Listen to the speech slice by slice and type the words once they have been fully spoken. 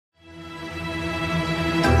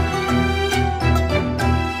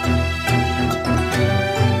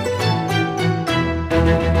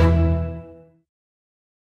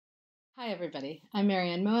Hi, everybody. I'm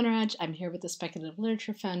Marianne Moenraj. I'm here with the Speculative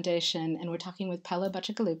Literature Foundation, and we're talking with Paolo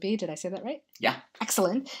Bacigalupi. Did I say that right? Yeah.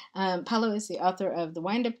 Excellent. Paolo is the author of The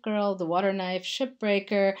Wind-Up Girl, The Water Knife,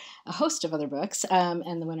 Shipbreaker, a host of other books,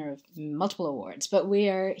 and the winner of multiple awards. But we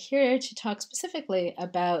are here to talk specifically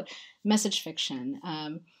about message fiction.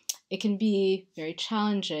 It can be very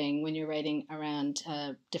challenging when you're writing around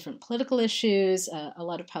different political issues. A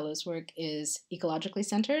lot of Paolo's work is ecologically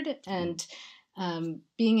centered, and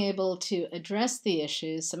being able to address the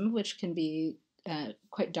issues, some of which can be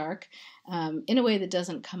quite dark, in a way that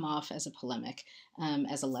doesn't come off as a polemic,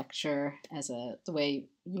 as a lecture, the way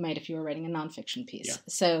you might if you were writing a nonfiction piece. Yeah.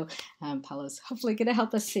 So Paolo's hopefully going to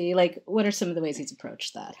help us see, like, what are some of the ways he's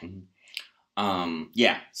approached that.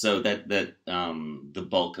 So the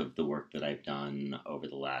bulk of the work that I've done over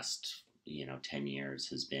the last 10 years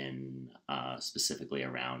has been specifically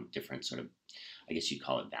around different sort of, I guess you'd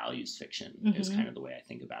call it values fiction, is kind of the way I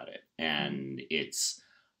think about it. And it's,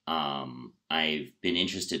 I've been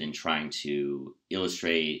interested in trying to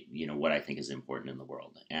illustrate, what I think is important in the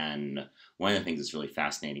world. And one of the things that's really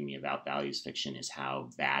fascinating me about values fiction is how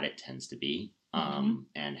bad it tends to be.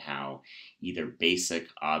 And how either basic,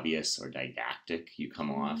 obvious, or didactic you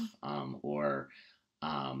come off,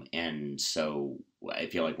 and so I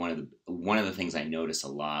feel like one of the things I notice a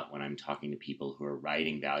lot when I'm talking to people who are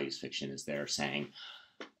writing values fiction is they're saying,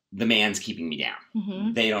 the man's keeping me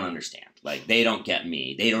down. They don't understand. Like, they don't get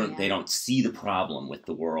me. They don't see the problem with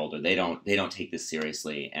the world, or they don't take this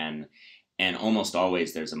seriously. And almost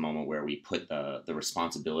always there's a moment where we put the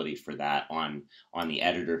responsibility for that on the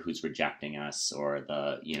editor who's rejecting us, or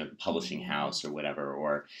the publishing house or whatever,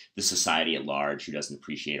 or the society at large who doesn't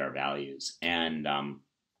appreciate our values.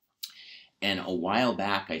 And a while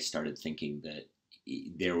back I started thinking that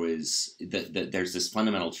there's this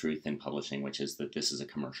fundamental truth in publishing, which is that this is a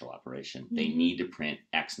commercial operation. They need to print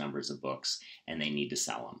X numbers of books and they need to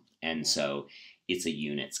sell them. And so it's a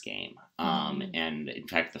units game. And in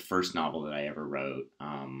fact, the first novel that I ever wrote,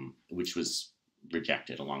 which was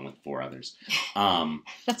rejected along with 4 others.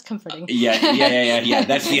 That's comforting. Yeah.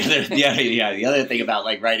 That's the other thing about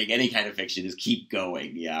like writing any kind of fiction is keep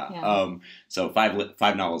going. So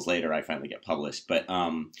 5 novels later, I finally get published. But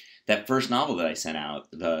that first novel that I sent out,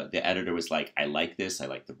 the editor was like, I like this. I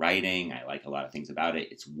like the writing. I like a lot of things about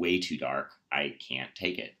it. It's way too dark. I can't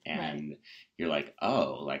take it. And you're like,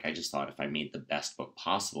 oh, like I just thought if I made the best book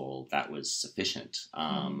possible, that was sufficient.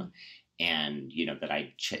 And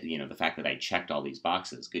that the fact that I checked all these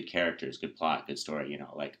boxes, good characters, good plot, good story,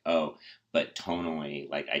 but tonally,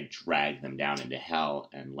 like I dragged them down into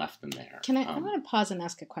hell and left them there. I want to pause and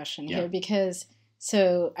ask a question here, because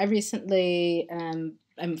so I recently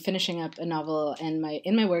I'm finishing up a novel, and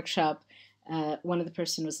in my workshop, one of the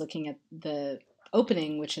person was looking at the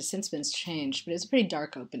opening, which has since been changed, but it's a pretty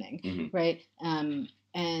dark opening, right?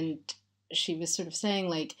 And she was sort of saying,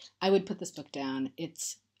 like, I would put this book down.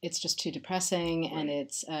 It's just too depressing, and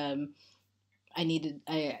it's she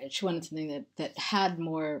wanted something that had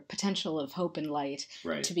more potential of hope and light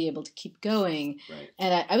to be able to keep going.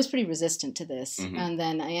 And I was pretty resistant to this, and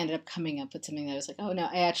then I ended up coming up with something that I was like, oh no,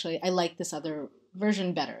 I like this other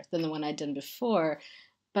version better than the one I'd done before.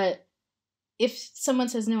 But if someone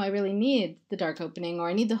says, no, I really need the dark opening, or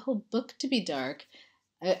I need the whole book to be dark,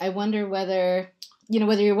 I wonder whether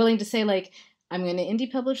you're willing to say, like, I'm going to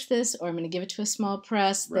indie publish this, or I'm going to give it to a small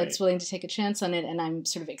press that's willing to take a chance on it, and I'm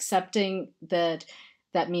sort of accepting that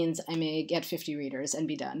means I may get 50 readers and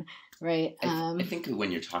be done, right? I think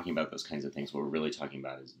when you're talking about those kinds of things, what we're really talking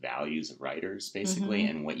about is values of writers, basically,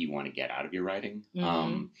 and what you want to get out of your writing.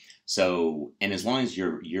 So, and as long as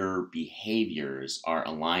your behaviors are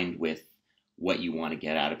aligned with what you want to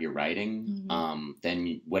get out of your writing,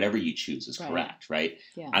 then whatever you choose is correct, right?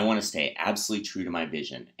 I want to stay absolutely true to my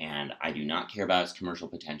vision, and I do not care about its commercial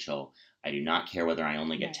potential. I do not care whether I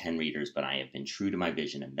only get 10 readers, but I have been true to my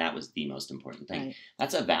vision, and that was the most important thing.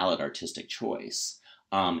 That's a valid artistic choice.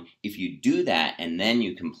 If you do that and then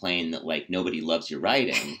you complain that, like, nobody loves your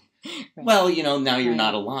writing, well, now you're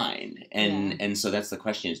not aligned. And so that's the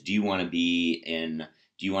question is, do you want to be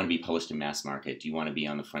published in mass market? Do you want to be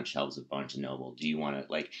on the front shelves of Barnes and Noble? Do you want to,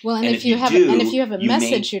 like? Well, and if you have a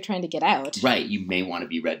message you're trying to get out, right? You may want to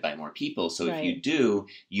be read by more people. So if you do,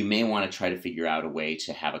 you may want to try to figure out a way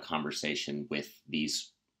to have a conversation with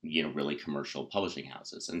these, really commercial publishing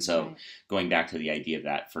houses. And so going back to the idea of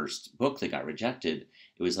that first book that got rejected,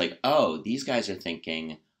 it was like, oh, these guys are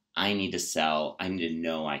thinking, I need to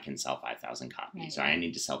know I can sell 5,000 copies, or I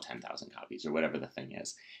need to sell 10,000 copies, or whatever the thing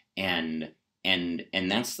is, and and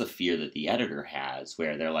that's the fear that the editor has,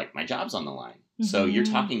 where they're like, my job's on the line. So you're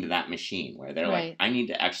talking to that machine where they're like, I need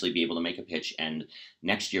to actually be able to make a pitch, and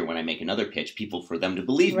next year when I make another pitch, people for them to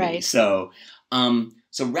believe me. So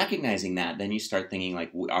so recognizing that, then you start thinking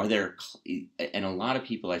like, are there, and a lot of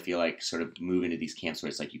people I feel like sort of move into these camps where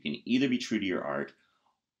it's like, you can either be true to your art,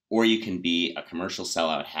 or you can be a commercial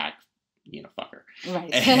sellout hack, fucker.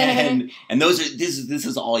 Right. and those are, this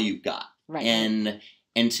is all you've got. Right.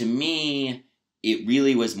 And to me, it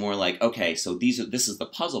really was more like, okay, so this is the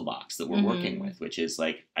puzzle box that we're working with, which is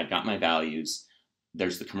like, I've got my values.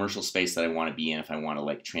 There's the commercial space that I want to be in if I want to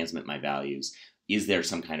like transmit my values. Is there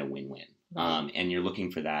some kind of win-win? Right. And you're looking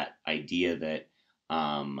for that idea that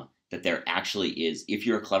that there actually is. If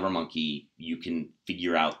you're a clever monkey, you can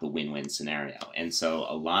figure out the win-win scenario. And so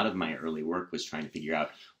a lot of my early work was trying to figure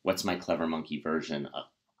out what's my clever monkey version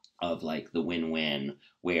of like the win-win,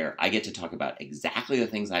 where I get to talk about exactly the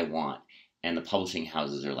things I want, and the publishing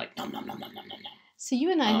houses are like, no. So you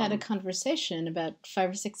and I had a conversation about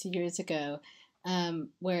 5 or 6 years ago,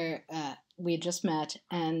 where we had just met,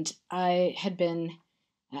 and I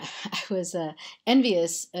was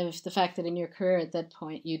envious of the fact that in your career at that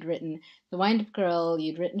point you'd written The Wind-Up Girl,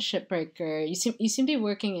 you'd written Shipbreaker. You seem to be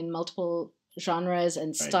working in multiple genres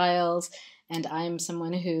and styles, and I'm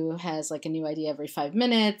someone who has like a new idea every 5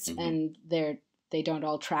 minutes, and they don't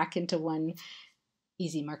all track into one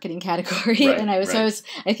easy marketing category. And I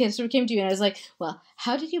sort of came to you and I was like, well,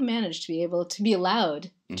 how did you manage to be able to be allowed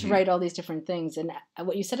to write all these different things? And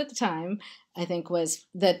what you said at the time, I think, was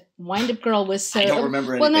that Wind-Up Girl was so... I don't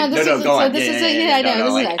remember anything. Well, no, go on.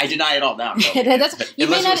 I deny it all now. You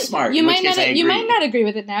might not agree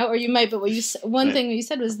with it now, or you might, but one thing you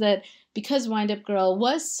said was that because Wind-Up Girl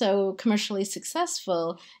was so commercially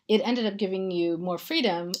successful, it ended up giving you more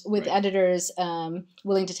freedom with editors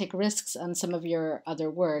willing to take risks on some of your other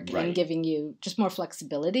work and giving you just more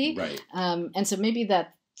flexibility. And so maybe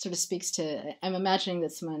that sort of speaks to, I'm imagining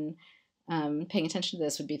that someone paying attention to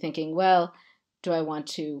this would be thinking, well, do I want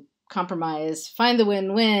to compromise, find the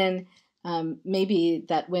win-win? Maybe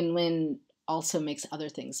that win-win also makes other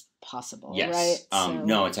things possible, right?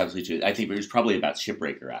 No, it's absolutely true. I think it was probably about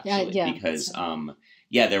Shipbreaker, actually, because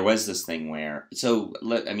there was this thing where,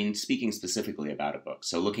 speaking specifically about a book,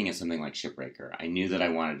 so looking at something like Shipbreaker, I knew that I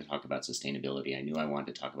wanted to talk about sustainability. I knew I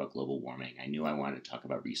wanted to talk about global warming. I knew I wanted to talk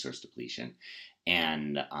about resource depletion.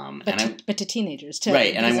 But to teenagers too,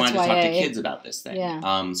 right? And I wanted to talk to kids about this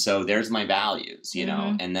thing. So there's my values,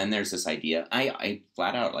 and then there's this idea. I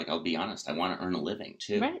flat out, like, I'll be honest, I want to earn a living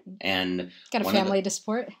too, right? And got a family to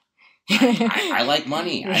support. I like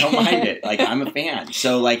money. I don't mind it. Like, I'm a fan.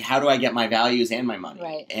 So like, how do I get my values and my money?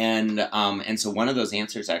 Right. And so one of those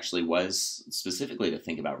answers actually was specifically to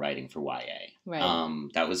think about writing for YA. Right.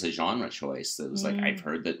 That was a genre choice. That was like, I've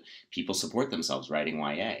heard that people support themselves writing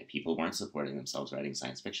YA. People weren't supporting themselves writing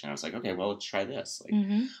science fiction. I was like, okay, well, let's try this. Like,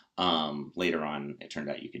 later on, it turned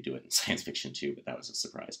out you could do it in science fiction too, but that was a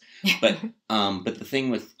surprise. But the thing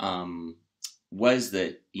with was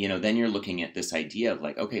that, then you're looking at this idea of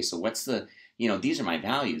like, okay, so what's the, these are my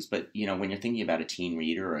values, but, when you're thinking about a teen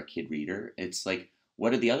reader or a kid reader, it's like,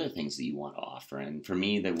 what are the other things that you want to offer? And for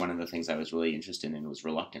me, one of the things I was really interested in was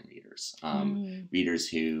reluctant readers, readers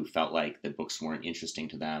who felt like the books weren't interesting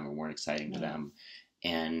to them or weren't exciting to them.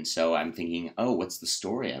 And so I'm thinking, oh, what's the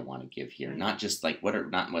story I want to give here? Not just like what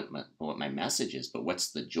my message is, but what's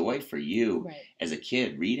the joy for you as a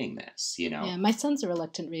kid reading this? Yeah, my son's a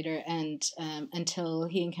reluctant reader, and until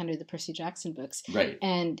he encountered the Percy Jackson books,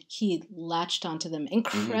 and he latched onto them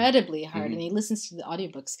incredibly hard, and he listens to the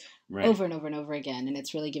audiobooks over and over and over again, and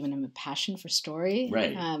it's really given him a passion for story,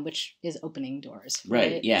 which is opening doors.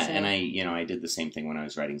 Yeah, so, and I did the same thing when I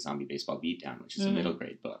was writing Zombie Baseball Beatdown, which is a middle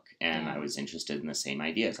grade book, and I was interested in the same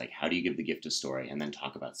ideas, like how do you give the gift of story and then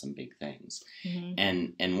talk about some big things,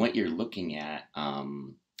 and what you're looking at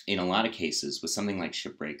in a lot of cases with something like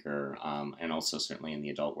Shipbreaker, and also certainly in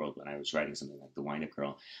the adult world when I was writing something like The Wind-Up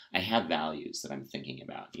Girl, I have values that I'm thinking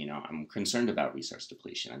about. I'm concerned about resource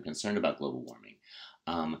depletion. I'm concerned about global warming.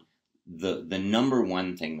 The number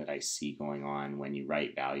one thing that I see going on when you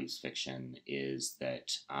write values fiction is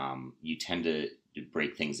that you tend to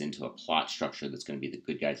break things into a plot structure that's going to be the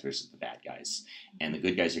good guys versus the bad guys. And the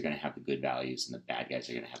good guys are going to have the good values and the bad guys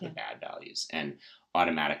are going to have the bad values. And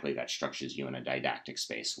automatically that structures you in a didactic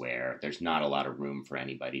space where there's not a lot of room for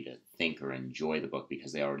anybody to think or enjoy the book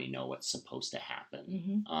because they already know what's supposed to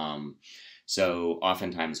happen. So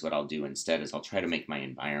oftentimes what I'll do instead is I'll try to make my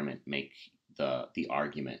environment make the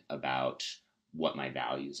argument about what my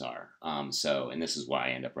values are. And this is why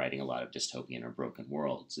I end up writing a lot of dystopian or broken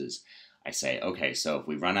worlds, is I say, okay, so if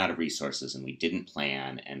we run out of resources and we didn't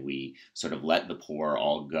plan and we sort of let the poor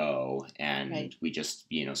all go and we just,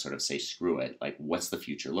 sort of say, screw it, like, what's the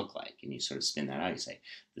future look like? And you sort of spin that out. You say,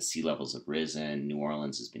 the sea levels have risen, New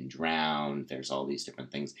Orleans has been drowned, there's all these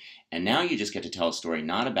different things. And now you just get to tell a story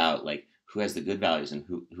not about, like, who has the good values and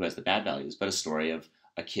who has the bad values, but a story of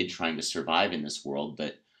a kid trying to survive in this world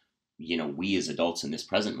that, we as adults in this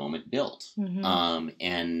present moment built.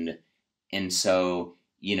 And so,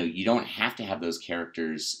 you don't have to have those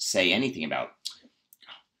characters say anything about,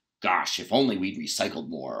 gosh, if only we'd recycled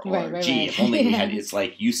more, or if only we had, it's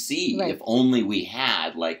like, you see, if only we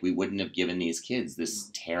had, like, we wouldn't have given these kids this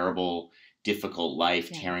terrible, difficult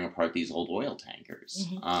life tearing apart these old oil tankers.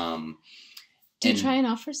 Do you try and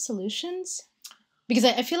offer solutions? Because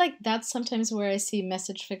I feel like that's sometimes where I see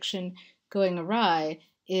message fiction going awry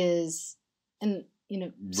is, and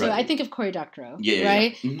so I think of Cory Doctorow,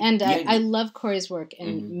 right? Mm-hmm. And I love Cory's work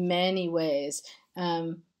in many ways.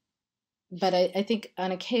 But I think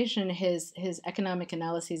on occasion his economic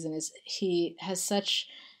analyses and he has such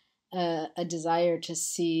a desire to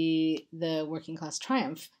see the working class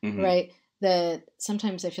triumph, right? That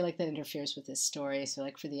sometimes I feel like that interferes with his story. So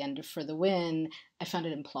like for the end of For the Win, I found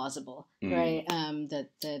it implausible, right?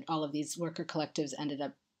 That all of these worker collectives ended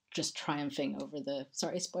up just triumphing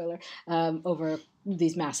over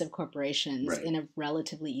these massive corporations in a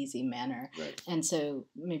relatively easy manner. Right. And so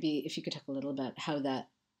maybe if you could talk a little about how that,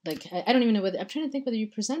 like, I don't even know I'm trying to think whether you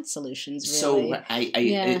present solutions really. So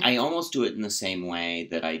I almost do it in the same way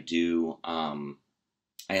that I do,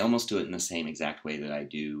 I almost do it in the same exact way that I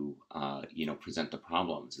do, present the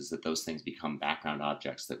problems, is that those things become background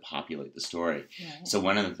objects that populate the story. Right. So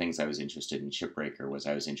one of the things I was interested in Shipbreaker was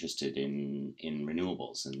I was interested in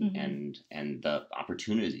renewables and the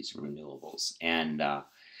opportunities for renewables. And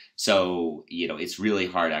so, it's really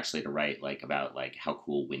hard actually to write about how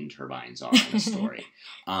cool wind turbines are in a story.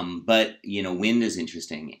 But, wind is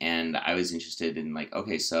interesting. And I was interested in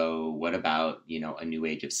okay, so what about, a new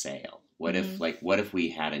age of sail? What if we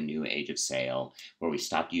had a new age of sail where we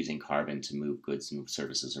stopped using carbon to move goods and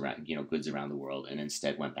services around, goods around the world, and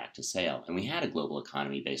instead went back to sail? And we had a global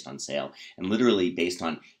economy based on sail and literally based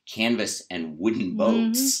on canvas and wooden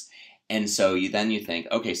boats. And so you think,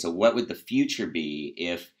 okay, so what would the future be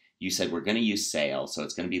if you said we're going to use sail, so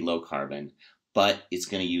it's going to be low carbon, but it's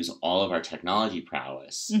going to use all of our technology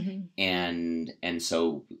prowess. And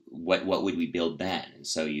so what would we build then? And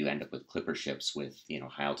so you end up with clipper ships with,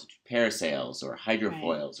 high altitude parasails or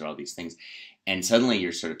hydrofoils or all these things. And suddenly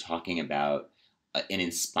you're sort of talking about an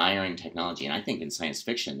inspiring technology. And I think in science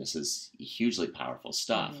fiction, this is hugely powerful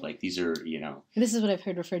stuff. Like these are, This is what I've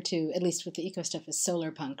heard referred to, at least with the eco stuff, as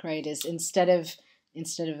solar punk, right? Is instead of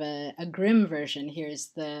a grim version, here's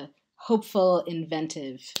the hopeful,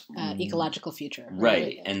 inventive, ecological future.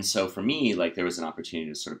 Right. And so for me, there was an opportunity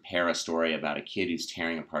to sort of pair a story about a kid who's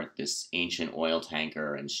tearing apart this ancient oil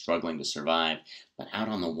tanker and struggling to survive. But out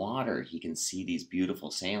on the water, he can see these beautiful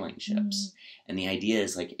sailing ships. And the idea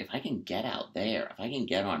is if I can get out there, if I can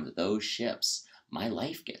get onto those ships, my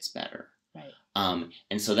life gets better. Right.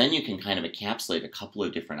 And so then you can kind of encapsulate a couple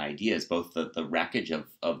of different ideas, both the wreckage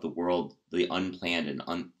of the world, the unplanned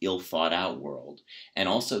and ill thought out world, and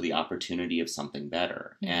also the opportunity of something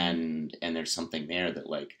better. And there's something there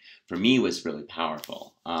that for me was really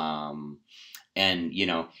powerful. And,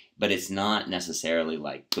 but it's not necessarily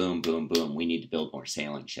boom, boom, boom, we need to build more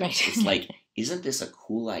sailing ships. Right. It's isn't this a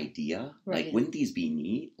cool idea? Right. Wouldn't these be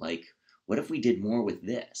neat? What if we did more with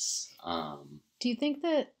this? Do you think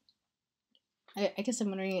that, I guess I'm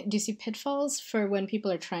wondering, do you see pitfalls for when people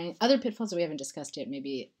are trying, other pitfalls that we haven't discussed yet,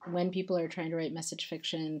 maybe when people are trying to write message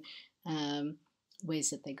fiction,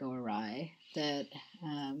 ways that they go awry, that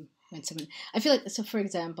when someone, I feel so for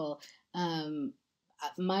example,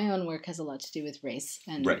 my own work has a lot to do with race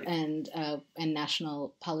and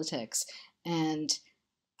national politics. And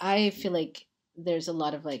I feel like there's a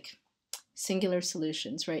lot of singular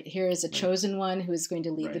solutions, right? Here is a chosen one who is going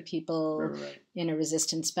to lead the people in a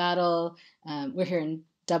resistance battle. We're here in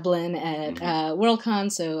Dublin at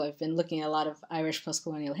Worldcon, so I've been looking at a lot of Irish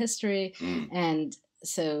post-colonial history. And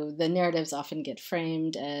so the narratives often get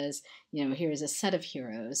framed as, here is a set of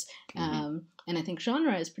heroes. And I think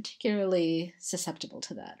genre is particularly susceptible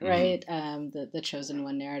to that, right? The chosen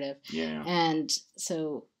one narrative. Yeah. And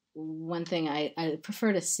so one thing I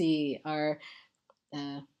prefer to see are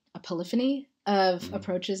a polyphony of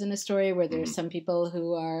approaches in a story where there's some people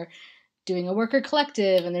who are doing a worker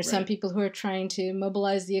collective and there's some people who are trying to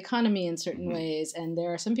mobilize the economy in certain ways, and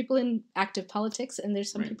there are some people in active politics and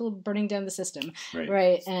there's some people burning down the system,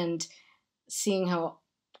 right? And seeing how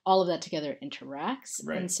all of that together interacts.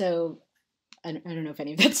 And so I don't know if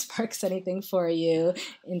any of that sparks anything for you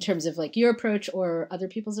in terms of like your approach or other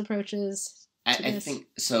people's approaches. I think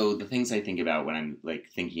so. The things I think about when I'm like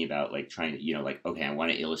thinking about like trying to, like, okay, I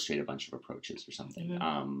want to illustrate a bunch of approaches or something.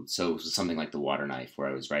 Mm-hmm. So something like the water knife, where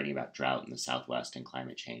I was writing about drought in the Southwest and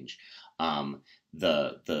climate change.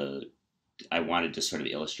 The I wanted to sort of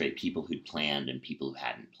illustrate people who'd planned and people who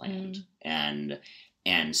hadn't planned,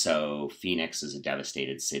 and so Phoenix is a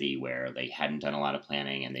devastated city where they hadn't done a lot of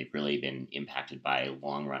planning and they've really been impacted by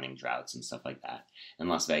long-running droughts and stuff like that. And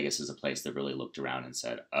Las Vegas is a place that really looked around and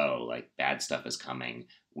said, oh, like bad stuff is coming.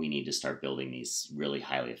 We need to start building these really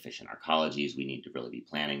highly efficient arcologies. We need to really be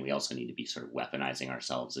planning. We also need to be sort of weaponizing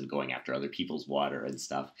ourselves and going after other people's water and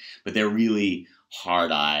stuff. But they're really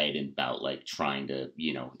hard-eyed about like trying to,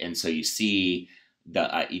 and so you see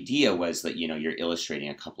the idea was that, you're illustrating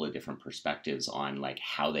a couple of different perspectives on like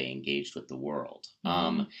how they engaged with the world.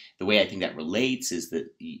 The way I think that relates is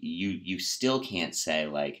that you still can't say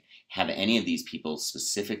like, have any of these people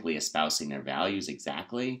specifically espousing their values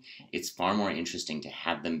exactly. It's far more interesting to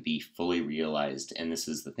have them be fully realized. And this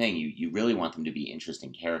is the thing, you really want them to be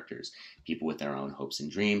interesting characters, people with their own hopes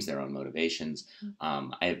and dreams, their own motivations.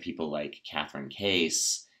 I have people like Catherine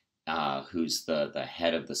Case, who's the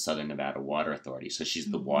head of the Southern Nevada Water Authority. So she's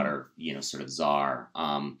the water, sort of czar.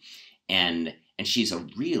 And she's a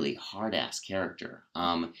really hard-ass character.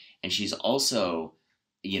 And she's also,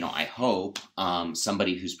 I hope,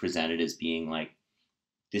 somebody who's presented as being like,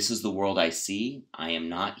 this is the world I see. I am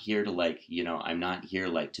not here to like, I'm not here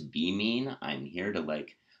like to be mean. I'm here to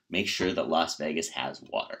like make sure that Las Vegas has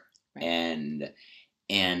water. Right.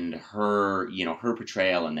 And her, her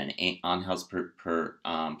portrayal, and then Angel's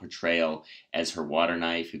portrayal as her water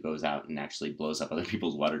knife who goes out and actually blows up other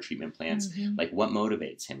people's water treatment plants. Like, what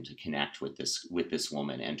motivates him to connect with this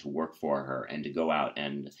woman and to work for her and to go out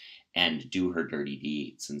and do her dirty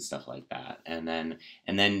deeds and stuff like that. And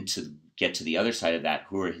then to get to the other side of that,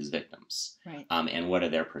 who are his victims? Right. And what are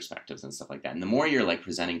their perspectives and stuff like that. And the more you're like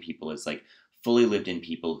presenting people as like fully lived in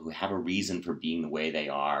people who have a reason for being the way they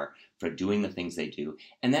are, for doing the things they do,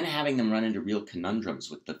 and then having them run into real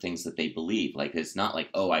conundrums with the things that they believe. Like, it's not like,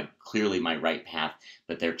 oh, I'm clearly my right path,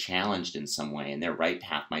 but they're challenged in some way, and their right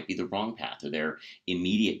path might be the wrong path, or their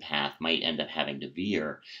immediate path might end up having to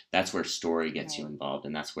veer. That's where story gets you involved,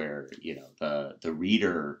 and that's where, the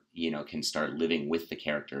reader, can start living with the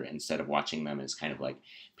character instead of watching them as kind of like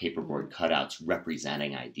paperboard cutouts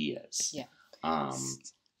representing ideas. Yeah.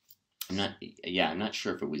 I'm not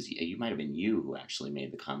sure if it was you. Might have been you who actually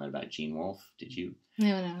made the comment about Gene Wolfe. Did you?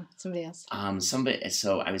 No, somebody else.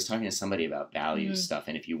 So I was talking to somebody about values stuff,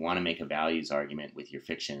 and if you want to make a values argument with your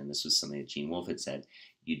fiction, and this was something that Gene Wolfe had said,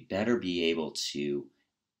 you'd better be able to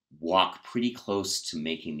walk pretty close to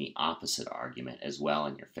making the opposite argument as well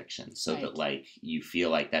in your fiction, so that like you feel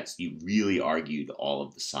like you really argued all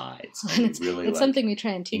of the sides. And it's really it's like, something we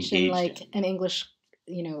try and teach in like an English,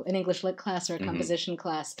 an English lit class or a composition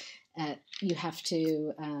class. You have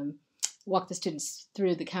to walk the students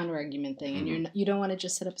through the counter argument thing, and you don't want to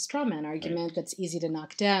just set up a straw man argument that's easy to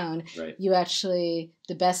knock down. You actually,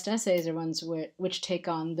 the best essays are ones which take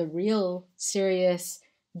on the real serious,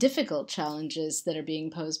 difficult challenges that are being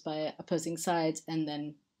posed by opposing sides, and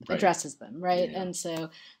then addresses them. And so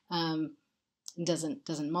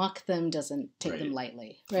doesn't mock them, doesn't take them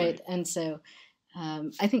lightly. And so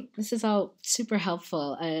I think this is all super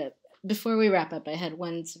helpful. Before we wrap up, I had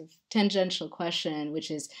one sort of tangential question, which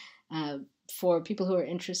is for people who are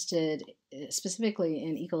interested specifically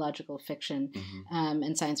in ecological fiction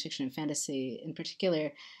and science fiction and fantasy in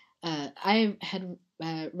particular. I had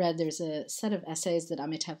read there's a set of essays that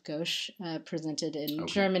Amitav Ghosh presented in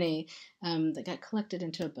Germany that got collected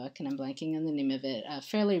into a book, and I'm blanking on the name of it,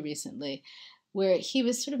 fairly recently, where he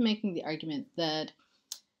was sort of making the argument that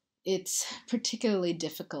it's particularly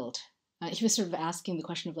difficult. He was sort of asking the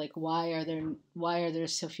question of like, why are there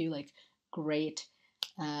so few like great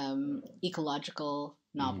ecological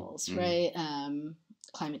novels, right?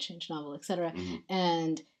 Climate change novel, etc.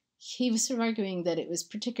 And he was sort of arguing that it was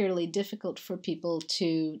particularly difficult for people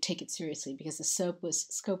to take it seriously because the scope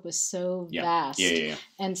was so vast.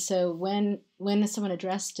 And so when someone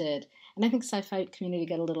addressed it, and I think sci-fi community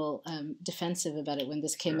got a little defensive about it when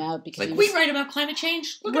this came out, because like, we write about climate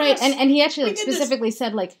change. Look at us. And he actually specifically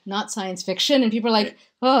said like, not science fiction, and people are like,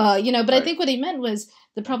 oh, but I think what he meant was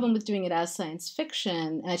the problem with doing it as science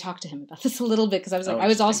fiction. And I talked to him about this a little bit because I was like, I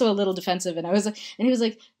was also a little defensive, and he was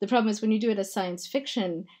like, the problem is when you do it as science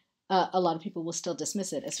fiction, a lot of people will still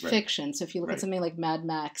dismiss it as fiction. So if you look at something like Mad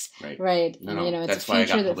Max, No, it's that's a why I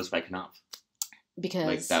got future published by Knopf.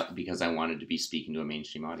 Because because I wanted to be speaking to a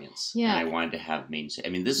mainstream audience. Yeah. And I wanted to have mainstream. I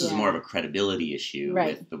mean, this is more of a credibility issue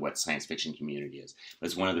with what science fiction community is. But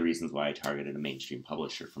it's one of the reasons why I targeted a mainstream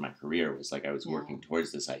publisher for my career, was like I was working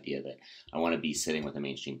towards this idea that I want to be sitting with a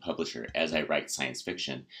mainstream publisher as I write science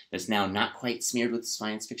fiction that's now not quite smeared with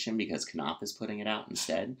science fiction because Knopf is putting it out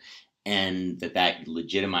instead. And that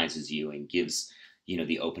legitimizes you and gives,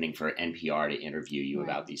 the opening for NPR to interview you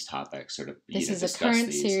about these topics, sort of. This is a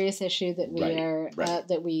current serious issue that we are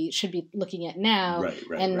that we should be looking at now,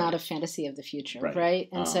 and not a fantasy of the future, right?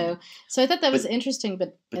 And so I thought that was interesting.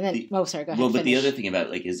 But sorry, go ahead. Well, but the other thing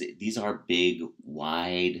about it, is these are big,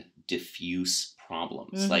 wide, diffuse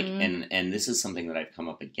problems, and this is something that I've come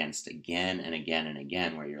up against again and again and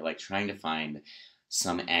again, where you're trying to find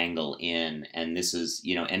some angle in, and this is,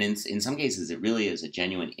 and in some cases it really is a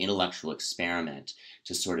genuine intellectual experiment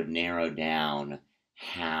to sort of narrow down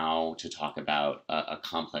how to talk about a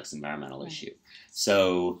complex environmental issue.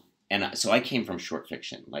 So I came from short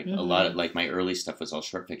fiction, a lot of, my early stuff was all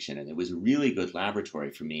short fiction, and it was a really good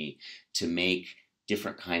laboratory for me to make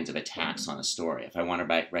different kinds of attacks on a story. If I want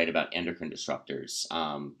to write about endocrine disruptors,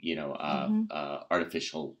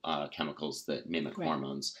 artificial chemicals that mimic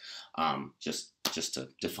hormones, just to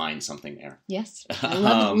define something there. Yes, I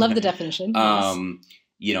love the definition.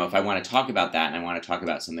 If I want to talk about that, and I want to talk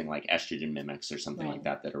about something like estrogen mimics or something like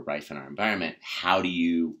that are rife in our environment, how do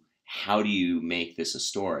you make this a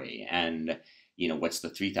story? And what's the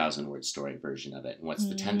 3,000 word story version of it, and what's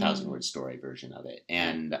the 10,000 word story version of it?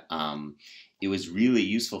 And it was really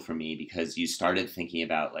useful for me because you started thinking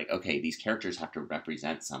about okay, these characters have to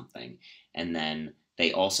represent something, and then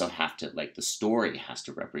they also have to, the story has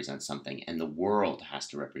to represent something, and the world has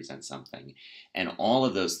to represent something, and all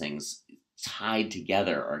of those things tied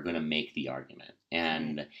together are going to make the argument.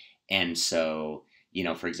 And so,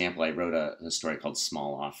 for example, I wrote a story called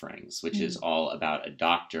Small Offerings, which is all about a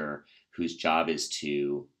doctor whose job is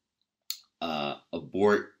to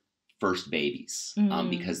abort first babies,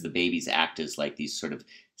 because the babies act as these sort of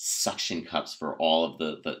suction cups for all of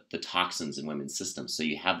the toxins in women's systems. So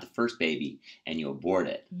you have the first baby and you abort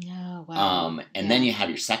it. Oh, wow. And then you have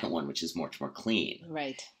your second one, which is much more clean.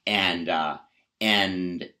 Right. And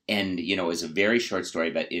it's a very short story,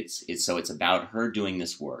 but it's about her doing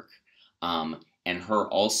this work, and her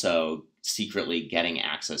also secretly getting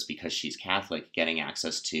access, because she's Catholic, getting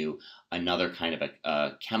access to another kind of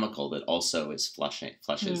a chemical that also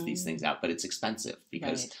flushes these things out, but it's expensive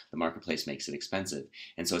because the marketplace makes it expensive.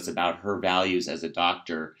 And so it's about her values as a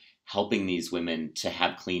doctor, helping these women to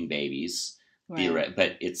have clean babies,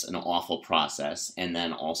 but it's an awful process. And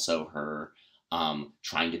then also her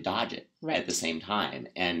trying to dodge it at the same time.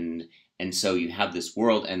 And so you have this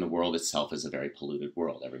world, and the world itself is a very polluted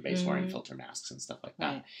world. Everybody's wearing filter masks and stuff like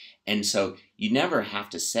that. And so you never have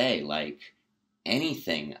to say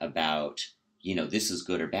anything about, this is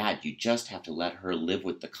good or bad. You just have to let her live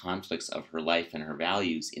with the conflicts of her life and her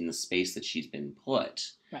values in the space that she's been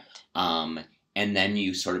put. Right. And then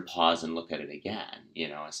you sort of pause and look at it again.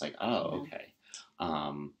 It's okay.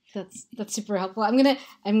 That's super helpful. I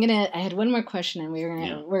had one more question, and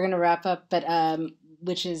we're gonna wrap up, but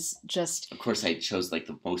which is just, of course, I chose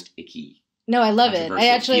the most icky. No, I love it. I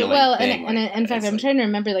actually in fact, I'm trying to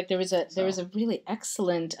remember. There was a really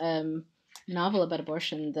excellent novel about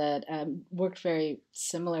abortion that worked very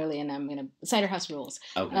similarly, and I'm gonna Cider House Rules.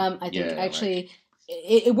 Okay. I think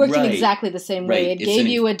it worked in exactly the same way. It gave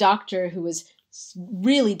you a doctor who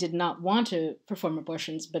really did not want to perform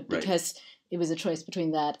abortions, but because it was a choice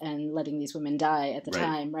between that and letting these women die at the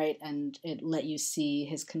time, right? And it let you see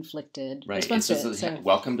his conflicted response to it. So,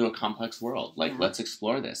 welcome to a complex world. Let's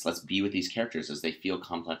explore this. Let's be with these characters as they feel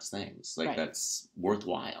complex things. That's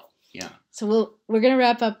worthwhile. Yeah. So we're going to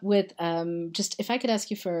wrap up with just, if I could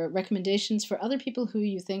ask you for recommendations for other people who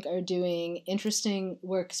you think are doing interesting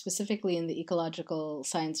work, specifically in the ecological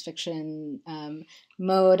science fiction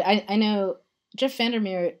mode. I know Jeff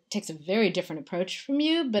Vandermeer takes a very different approach from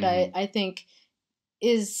you, but I think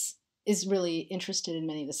is really interested in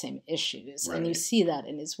many of the same issues, and you see that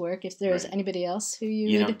in his work. If there's anybody else who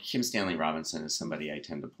Kim Stanley Robinson is somebody I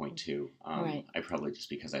tend to point to. I probably just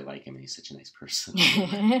because I like him and he's such a nice person.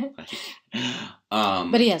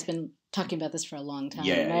 But he has been talking about this for a long time,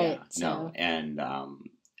 right? So. No, and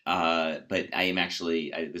but I am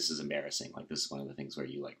actually. This is embarrassing. This is one of the things where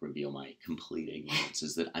you reveal my complete ignorance.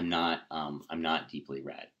 Is that I'm not deeply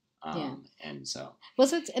read. And so. Well,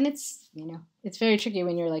 it's very tricky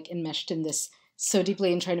when you're enmeshed in this so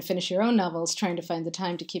deeply in trying to finish your own novels, trying to find the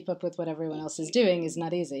time to keep up with what everyone else is doing is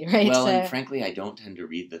not easy, right? Well, and frankly, I don't tend to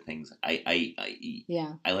read the things I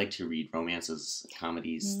like to read romances,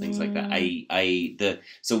 comedies, things like that.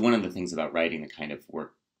 So one of the things about writing the kind of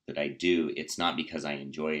work that I do, it's not because I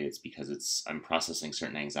enjoy it, it's because I'm processing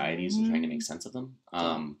certain anxieties and trying to make sense of them.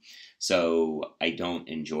 So I don't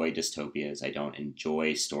enjoy dystopias. I don't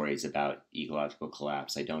enjoy stories about ecological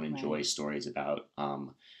collapse. I don't enjoy stories about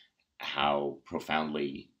how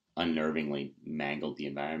profoundly unnervingly mangled the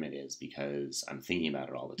environment is, because I'm thinking about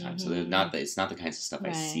it all the time. So it's not the kinds of stuff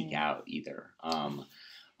I seek out either.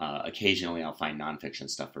 Occasionally I'll find nonfiction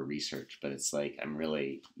stuff for research, but it's like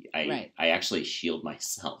I actually shield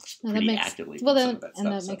myself pretty actively from some of that stuff. And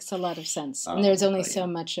that makes a lot of sense. And there's only so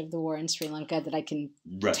much of the war in Sri Lanka that I can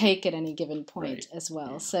take at any given point as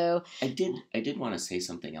well. Yeah. So I did want to say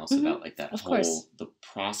something else about like that the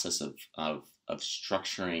process of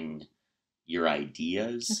structuring your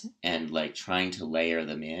ideas and like trying to layer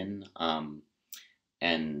them in.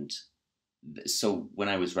 So when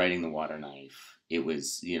I was writing The Water Knife, it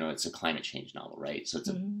was, it's a climate change novel, right? So it's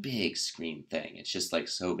a big screen thing. It's just like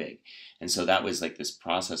so big. And so that was like this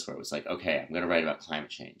process where it was like, okay, I'm going to write about climate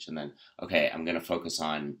change. And then, okay, I'm going to focus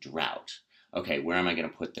on drought. Okay, where am I going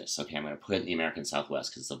to put this? Okay, I'm going to put it in the American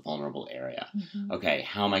Southwest because it's a vulnerable area. Okay,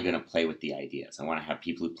 how am I going to play with the ideas? I want to have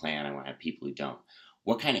people who plan. I want to have people who don't.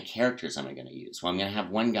 What kind of characters am I going to use? Well, I'm going to have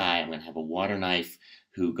one guy. I'm going to have a water knife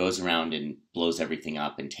who goes around and blows everything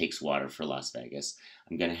up and takes water for Las Vegas.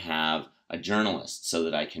 I'm going to have a journalist so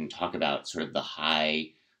that I can talk about sort of the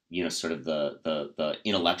high, sort of the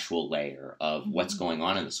intellectual layer of what's going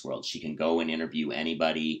on in this world. She can go and interview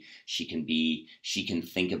anybody. She can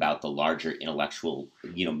think about the larger intellectual,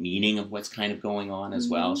 meaning of what's kind of going on as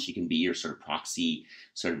well. She can be your sort of proxy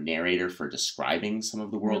sort of narrator for describing some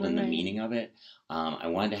of the world and the meaning of it. I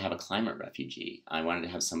wanted to have a climate refugee. I wanted to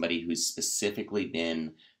have somebody who's specifically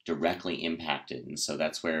been directly impacted. And so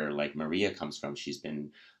that's where like Maria comes from. She's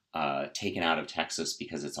been taken out of Texas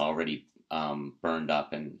because it's already burned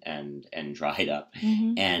up and dried up.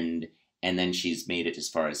 And then she's made it as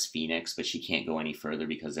far as Phoenix, but she can't go any further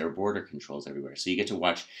because there are border controls everywhere. So you get to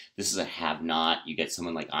watch, this is a have-not. You get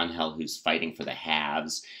someone like Angel who's fighting for the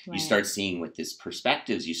haves. Right. You start seeing with these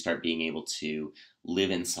perspectives, you start being able to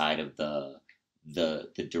live inside of the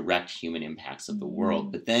direct human impacts of the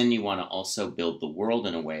world. But then you want to also build the world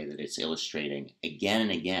in a way that it's illustrating again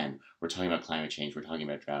and again. We're talking about climate change. We're talking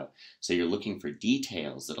about drought. So you're looking for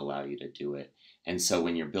details that allow you to do it. And so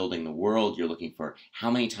when you're building the world, you're looking for how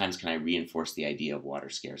many times can I reinforce the idea of water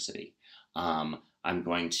scarcity? I'm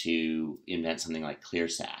going to invent something like clear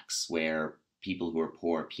sacks where people who are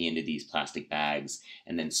poor pee into these plastic bags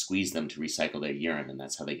and then squeeze them to recycle their urine, and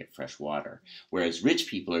that's how they get fresh water. Whereas rich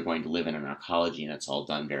people are going to live in an arcology, and it's all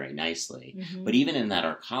done very nicely. But even in that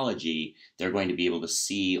arcology, they're going to be able to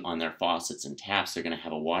see on their faucets and taps, they're going to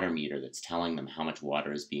have a water meter that's telling them how much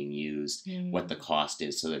water is being used, what the cost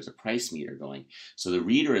is, so there's a price meter going. So the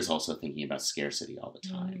reader is also thinking about scarcity all the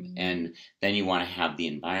time. And then you want to have the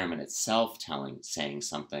environment itself saying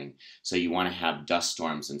something. So you want to have dust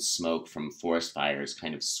storms and smoke from forest fires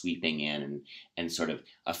kind of sweeping in and sort of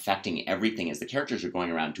affecting everything as the characters are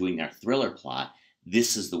going around doing their thriller plot.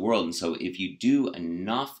 This is the world. And so if you do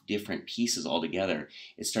enough different pieces all together,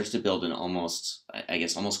 it starts to build an almost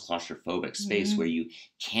claustrophobic space where you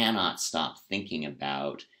cannot stop thinking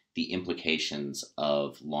about the implications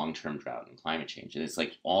of long-term drought and climate change. And it's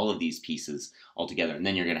like all of these pieces all together. And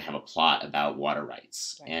then you're going to have a plot about water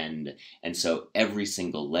rights. Right. And so every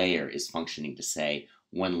single layer is functioning to say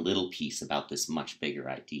one little piece about this much bigger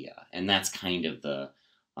idea. And that's kind of the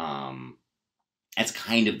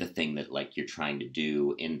thing that like you're trying to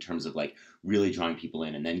do in terms of like really drawing people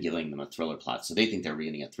in and then giving them a thriller plot. So they think they're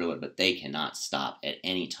reading a thriller, but they cannot stop at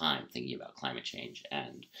any time thinking about climate change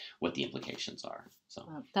and what the implications are. So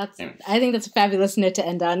I think that's a fabulous note to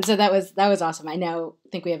end on. So that was awesome. I now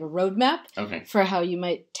think we have a roadmap for how you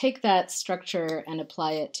might take that structure and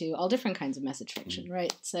apply it to all different kinds of message fiction,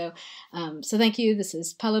 right? So thank you. This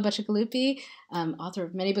is Paolo Bacigalupi, author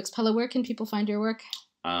of many books. Paolo, where can people find your work?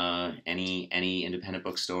 Any independent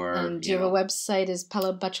bookstore. And do you have a website? Is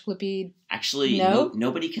Paolo Bacigalupi? Actually,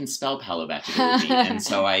 nobody can spell Paolo Bacigalupi, and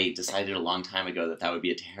so I decided a long time ago that would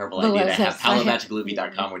be a terrible idea to have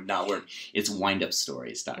paolobacigalupi.com would not work. It's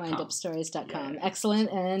windupstories.com. Windupstories.com.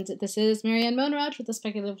 Excellent. And this is Marianne Monraj with the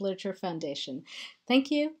Speculative Literature Foundation.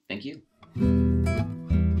 Thank you. Thank you.